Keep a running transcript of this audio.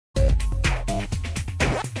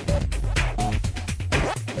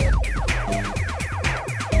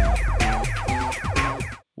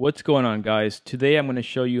What's going on, guys? Today I'm going to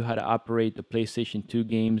show you how to operate the PlayStation 2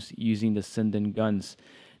 games using the Sinden guns.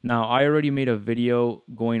 Now, I already made a video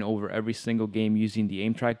going over every single game using the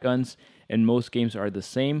aim track guns, and most games are the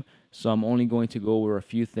same, so I'm only going to go over a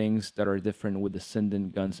few things that are different with the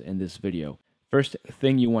Sinden guns in this video. First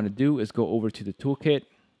thing you want to do is go over to the toolkit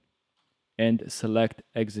and select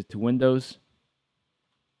Exit to Windows.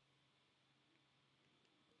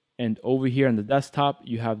 And over here on the desktop,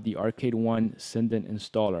 you have the Arcade 1 Sinden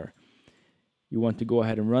installer. You want to go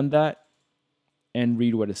ahead and run that and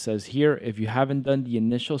read what it says here. If you haven't done the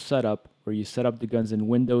initial setup where you set up the guns in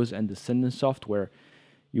Windows and the Sinden software,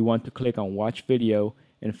 you want to click on Watch Video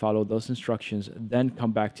and follow those instructions, then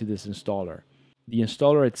come back to this installer. The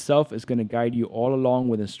installer itself is going to guide you all along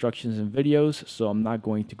with instructions and videos, so I'm not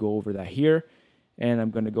going to go over that here, and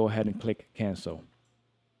I'm going to go ahead and click Cancel.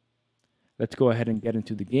 Let's go ahead and get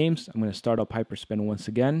into the games. I'm going to start up Hyperspin once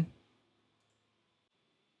again.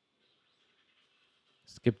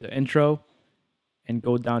 Skip the intro and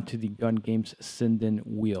go down to the Gun Games Sinden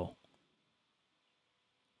wheel.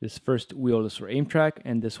 This first wheel is for aim track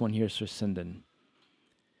and this one here is for Sinden.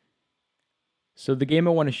 So the game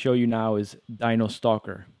I want to show you now is Dino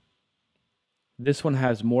Stalker. This one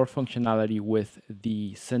has more functionality with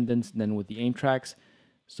the Sindens than with the aim tracks.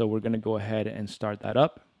 So we're going to go ahead and start that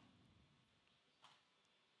up.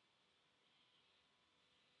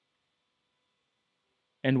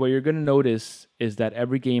 And what you're going to notice is that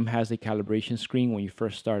every game has a calibration screen when you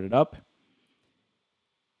first start it up.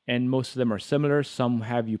 And most of them are similar. Some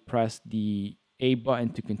have you press the A button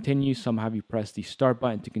to continue. Some have you press the start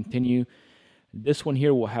button to continue. This one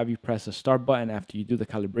here will have you press the start button after you do the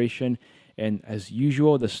calibration. And as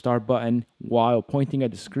usual, the start button while pointing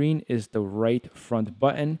at the screen is the right front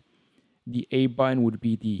button. The A button would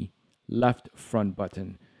be the left front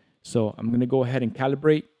button. So I'm going to go ahead and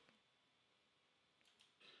calibrate.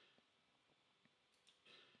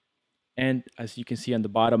 And as you can see on the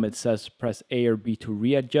bottom, it says press A or B to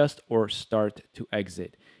readjust or start to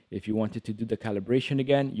exit. If you wanted to do the calibration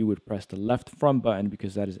again, you would press the left front button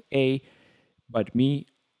because that is A. But me,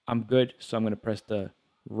 I'm good, so I'm going to press the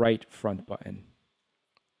right front button.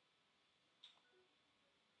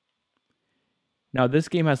 Now this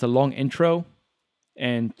game has a long intro,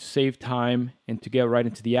 and to save time and to get right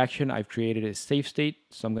into the action, I've created a save state.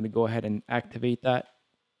 So I'm going to go ahead and activate that.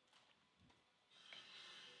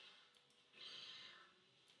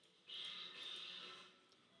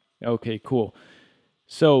 Okay, cool.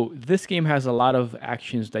 So this game has a lot of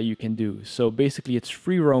actions that you can do. So basically it's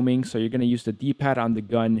free roaming. So you're going to use the D-pad on the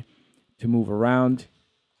gun to move around.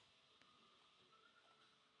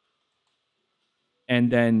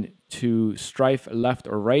 And then to strafe left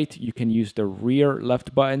or right, you can use the rear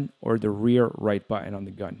left button or the rear right button on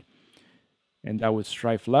the gun. And that would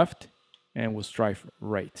strafe left and will strafe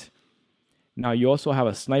right. Now you also have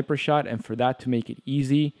a sniper shot, and for that to make it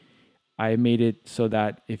easy, I made it so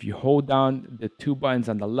that if you hold down the two buttons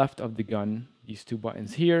on the left of the gun, these two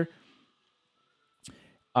buttons here,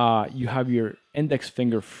 you have your index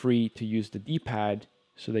finger free to use the D-pad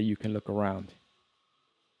so that you can look around.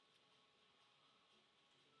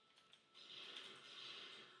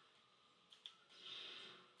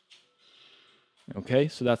 Okay,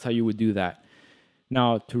 so that's how you would do that.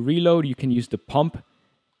 Now to reload, you can use the pump,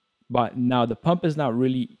 but now the pump is not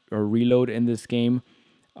really a reload in this game.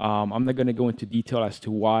 I'm not going to go into detail as to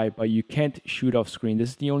why, but you can't shoot off screen.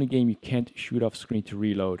 This is the only game you can't shoot off screen to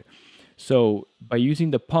reload. So by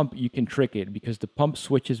using the pump, you can trick it because the pump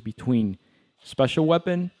switches between special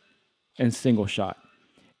weapon and single shot.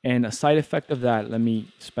 And a side effect of that, let me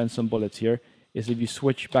spend some bullets here, is if you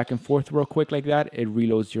switch back and forth real quick like that, it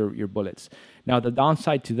reloads your bullets. Now the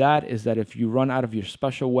downside to that is that if you run out of your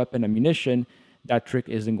special weapon ammunition, that trick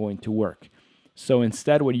isn't going to work. So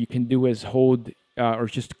instead what you can do is hold or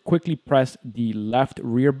just quickly press the left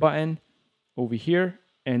rear button over here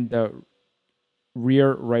and the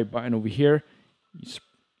rear right button over here.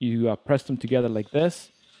 You press them together like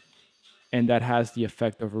this, and that has the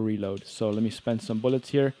effect of a reload. So let me spend some bullets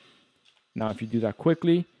here. Now if you do that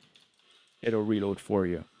quickly, it'll reload for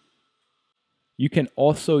you. You can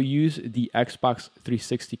also use the Xbox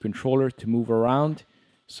 360 controller to move around.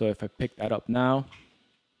 So if I pick that up now,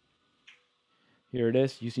 here it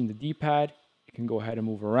is, using the D-pad. You can go ahead and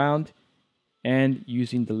move around, and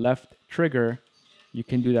using the left trigger you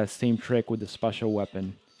can do that same trick with the special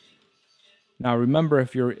weapon. Now remember,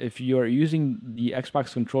 if you're using the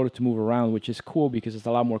Xbox controller to move around, which is cool because it's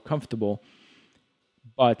a lot more comfortable,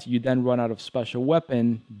 but you then run out of special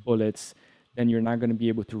weapon bullets, then you're not going to be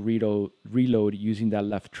able to reload using that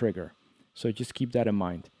left trigger. So just keep that in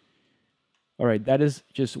mind. All right, that is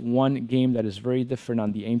just one game that is very different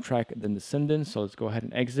on the aim track than the Sinden. So let's go ahead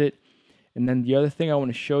and exit. And then the other thing I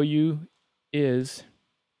want to show you is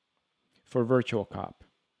for Virtual Cop.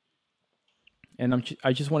 And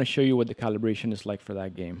I just want to show you what the calibration is like for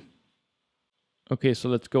that game. Okay, so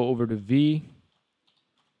let's go over to V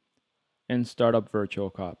and start up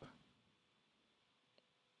Virtual Cop.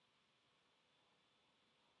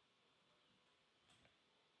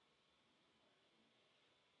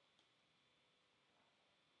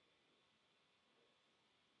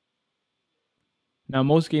 Now,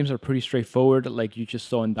 most games are pretty straightforward, like you just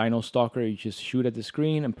saw in Dino Stalker. You just shoot at the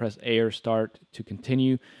screen and press A or start to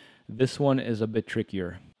continue. This one is a bit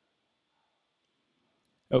trickier.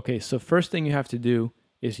 Okay, so first thing you have to do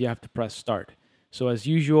is you have to press start. So as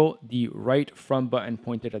usual, the right front button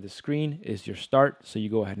pointed at the screen is your start. So you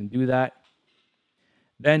go ahead and do that.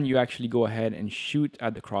 Then you actually go ahead and shoot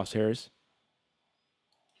at the crosshairs.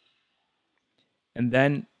 And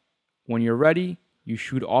then when you're ready, you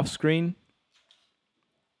shoot off screen.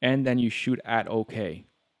 And then you shoot at OK.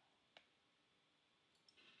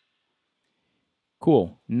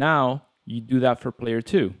 Cool. Now you do that for player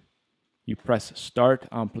 2. You press start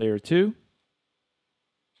on player 2.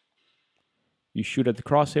 You shoot at the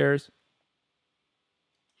crosshairs.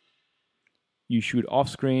 You shoot off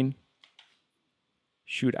screen.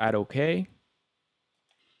 Shoot at OK.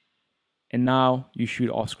 And now you shoot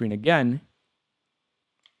off screen again.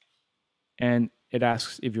 And it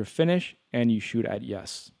asks if you're finished, and you shoot at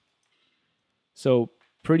yes. So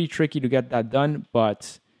pretty tricky to get that done,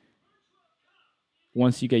 but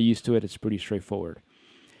once you get used to it, it's pretty straightforward.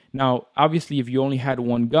 Now, obviously, if you only had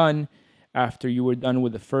one gun, after you were done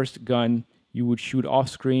with the first gun, you would shoot off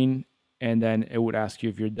screen, and then it would ask you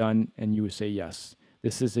if you're done, and you would say yes.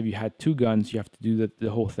 This is if you had two guns, you have to do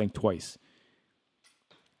the whole thing twice.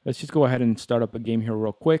 Let's just go ahead and start up a game here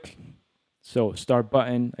real quick. So start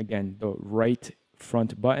button, again, the right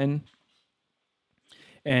front button.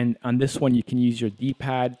 And on this one, you can use your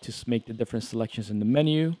D-pad to make the different selections in the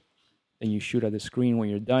menu. Then you shoot at the screen when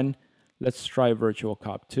you're done. Let's try Virtual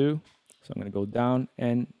Cop 2. So I'm going to go down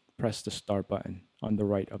and press the start button on the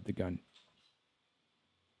right of the gun.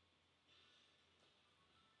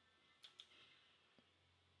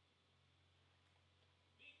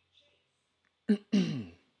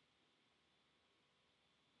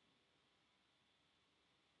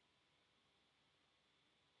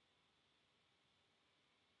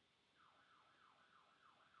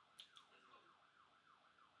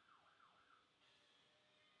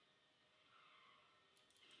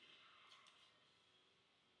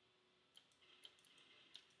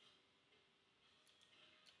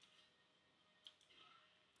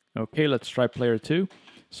 Okay, let's try player 2.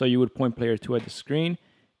 So you would point player 2 at the screen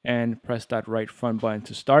and press that right front button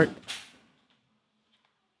to start.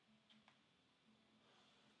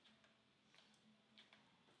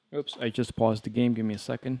 Oops, I just paused the game. Give me a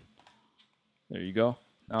second. There you go.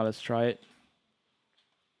 Now let's try it.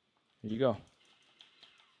 There you go.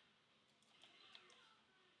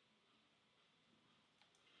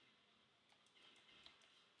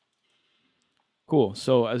 Cool.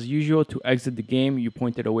 So as usual, to exit the game, you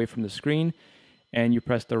point it away from the screen and you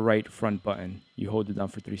press the right front button. You hold it down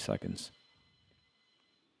for 3 seconds.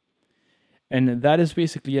 And that is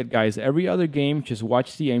basically it, guys. Every other game, just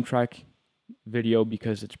watch the aim track video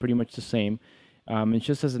because it's pretty much the same. And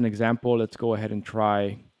just as an example, let's go ahead and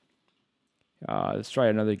try. Let's try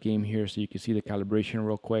another game here so you can see the calibration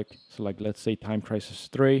real quick. So like, let's say Time Crisis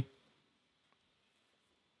 3.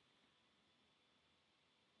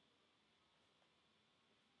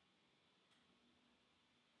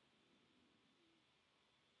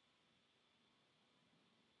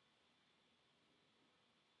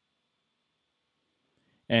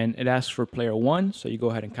 And it asks for player 1, so you go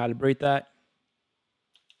ahead and calibrate that.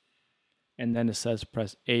 And then it says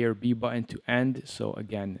press A or B button to end. So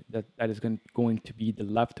again, that is going to be the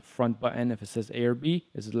left front button. If it says A or B,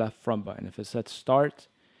 it's the left front button. If it says start,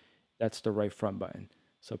 that's the right front button.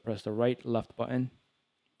 So press the right left button.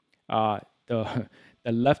 The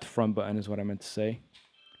left front button is what I meant to say.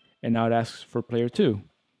 And now it asks for player 2.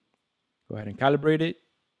 Go ahead and calibrate it.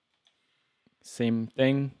 Same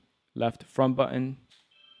thing, left front button,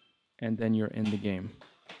 and then you're in the game.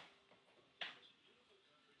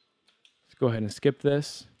 Let's go ahead and skip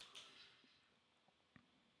this.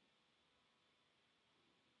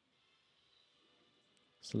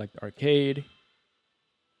 Select arcade,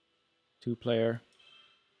 2-player,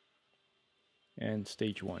 and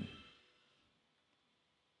stage 1.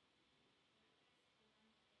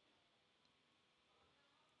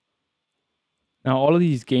 Now all of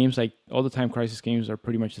these games, like all the Time Crisis games, are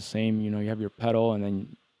pretty much the same. You know, you have your pedal and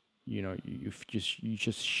then you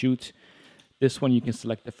just shoot. This one you can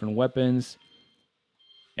select different weapons.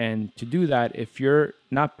 And to do that, if you're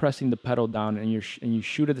not pressing the pedal down and you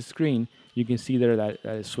shoot at the screen, you can see there that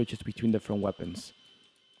it switches between different weapons.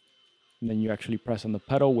 And then you actually press on the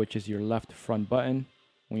pedal, which is your left front button,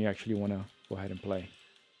 when you actually want to go ahead and play.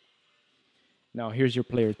 Now here's your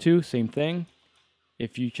player 2, same thing.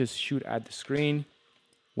 If you just shoot at the screen,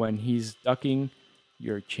 when he's ducking,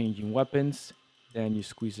 you're changing weapons. Then you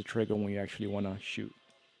squeeze the trigger when you actually want to shoot.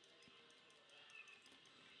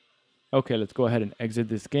 Okay, let's go ahead and exit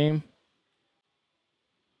this game.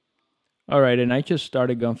 Alright, and I just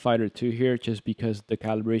started Gunfighter 2 here just because the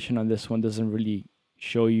calibration on this one doesn't really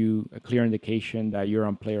show you a clear indication that you're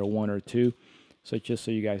on player 1 or 2. So just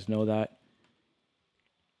so you guys know that,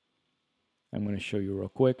 I'm going to show you real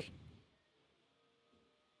quick.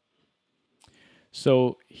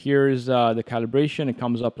 So here's the calibration. It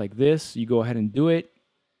comes up like this. You go ahead and do it.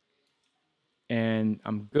 And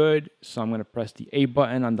I'm good. So I'm going to press the A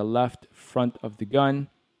button on the left front of the gun.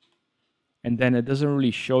 And then it doesn't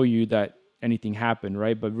really show you that anything happened,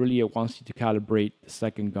 right? But really it wants you to calibrate the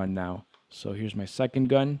second gun now. So here's my second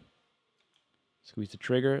gun. Squeeze the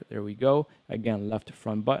trigger. There we go. Again, left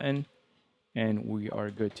front button. And we are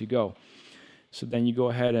good to go. So then you go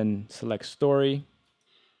ahead and select story.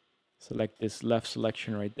 Select this left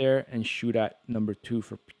selection right there and shoot at number 2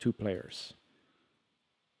 for 2 players.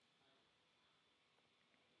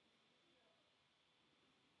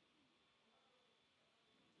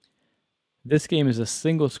 This game is a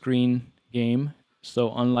single screen game,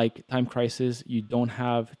 so unlike Time Crisis, you don't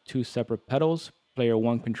have 2 separate pedals. Player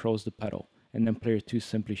 1 controls the pedal, and then player 2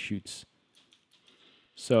 simply shoots.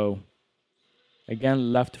 So,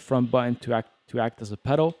 again, left front button to act as a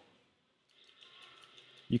pedal.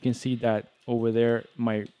 You can see that over there,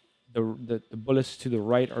 the bullets to the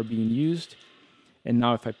right are being used. And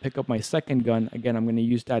now if I pick up my second gun, again, I'm going to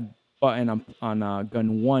use that button on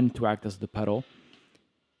gun 1 to act as the pedal.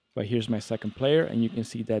 But here's my second player, and you can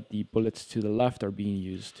see that the bullets to the left are being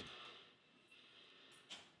used.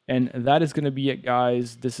 And that is going to be it,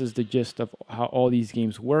 guys. This is the gist of how all these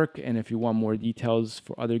games work. And if you want more details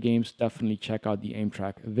for other games, definitely check out the aim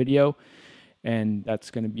track video. And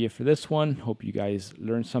that's going to be it for this one. Hope you guys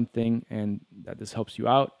learned something and that this helps you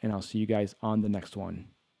out. And I'll see you guys on the next one.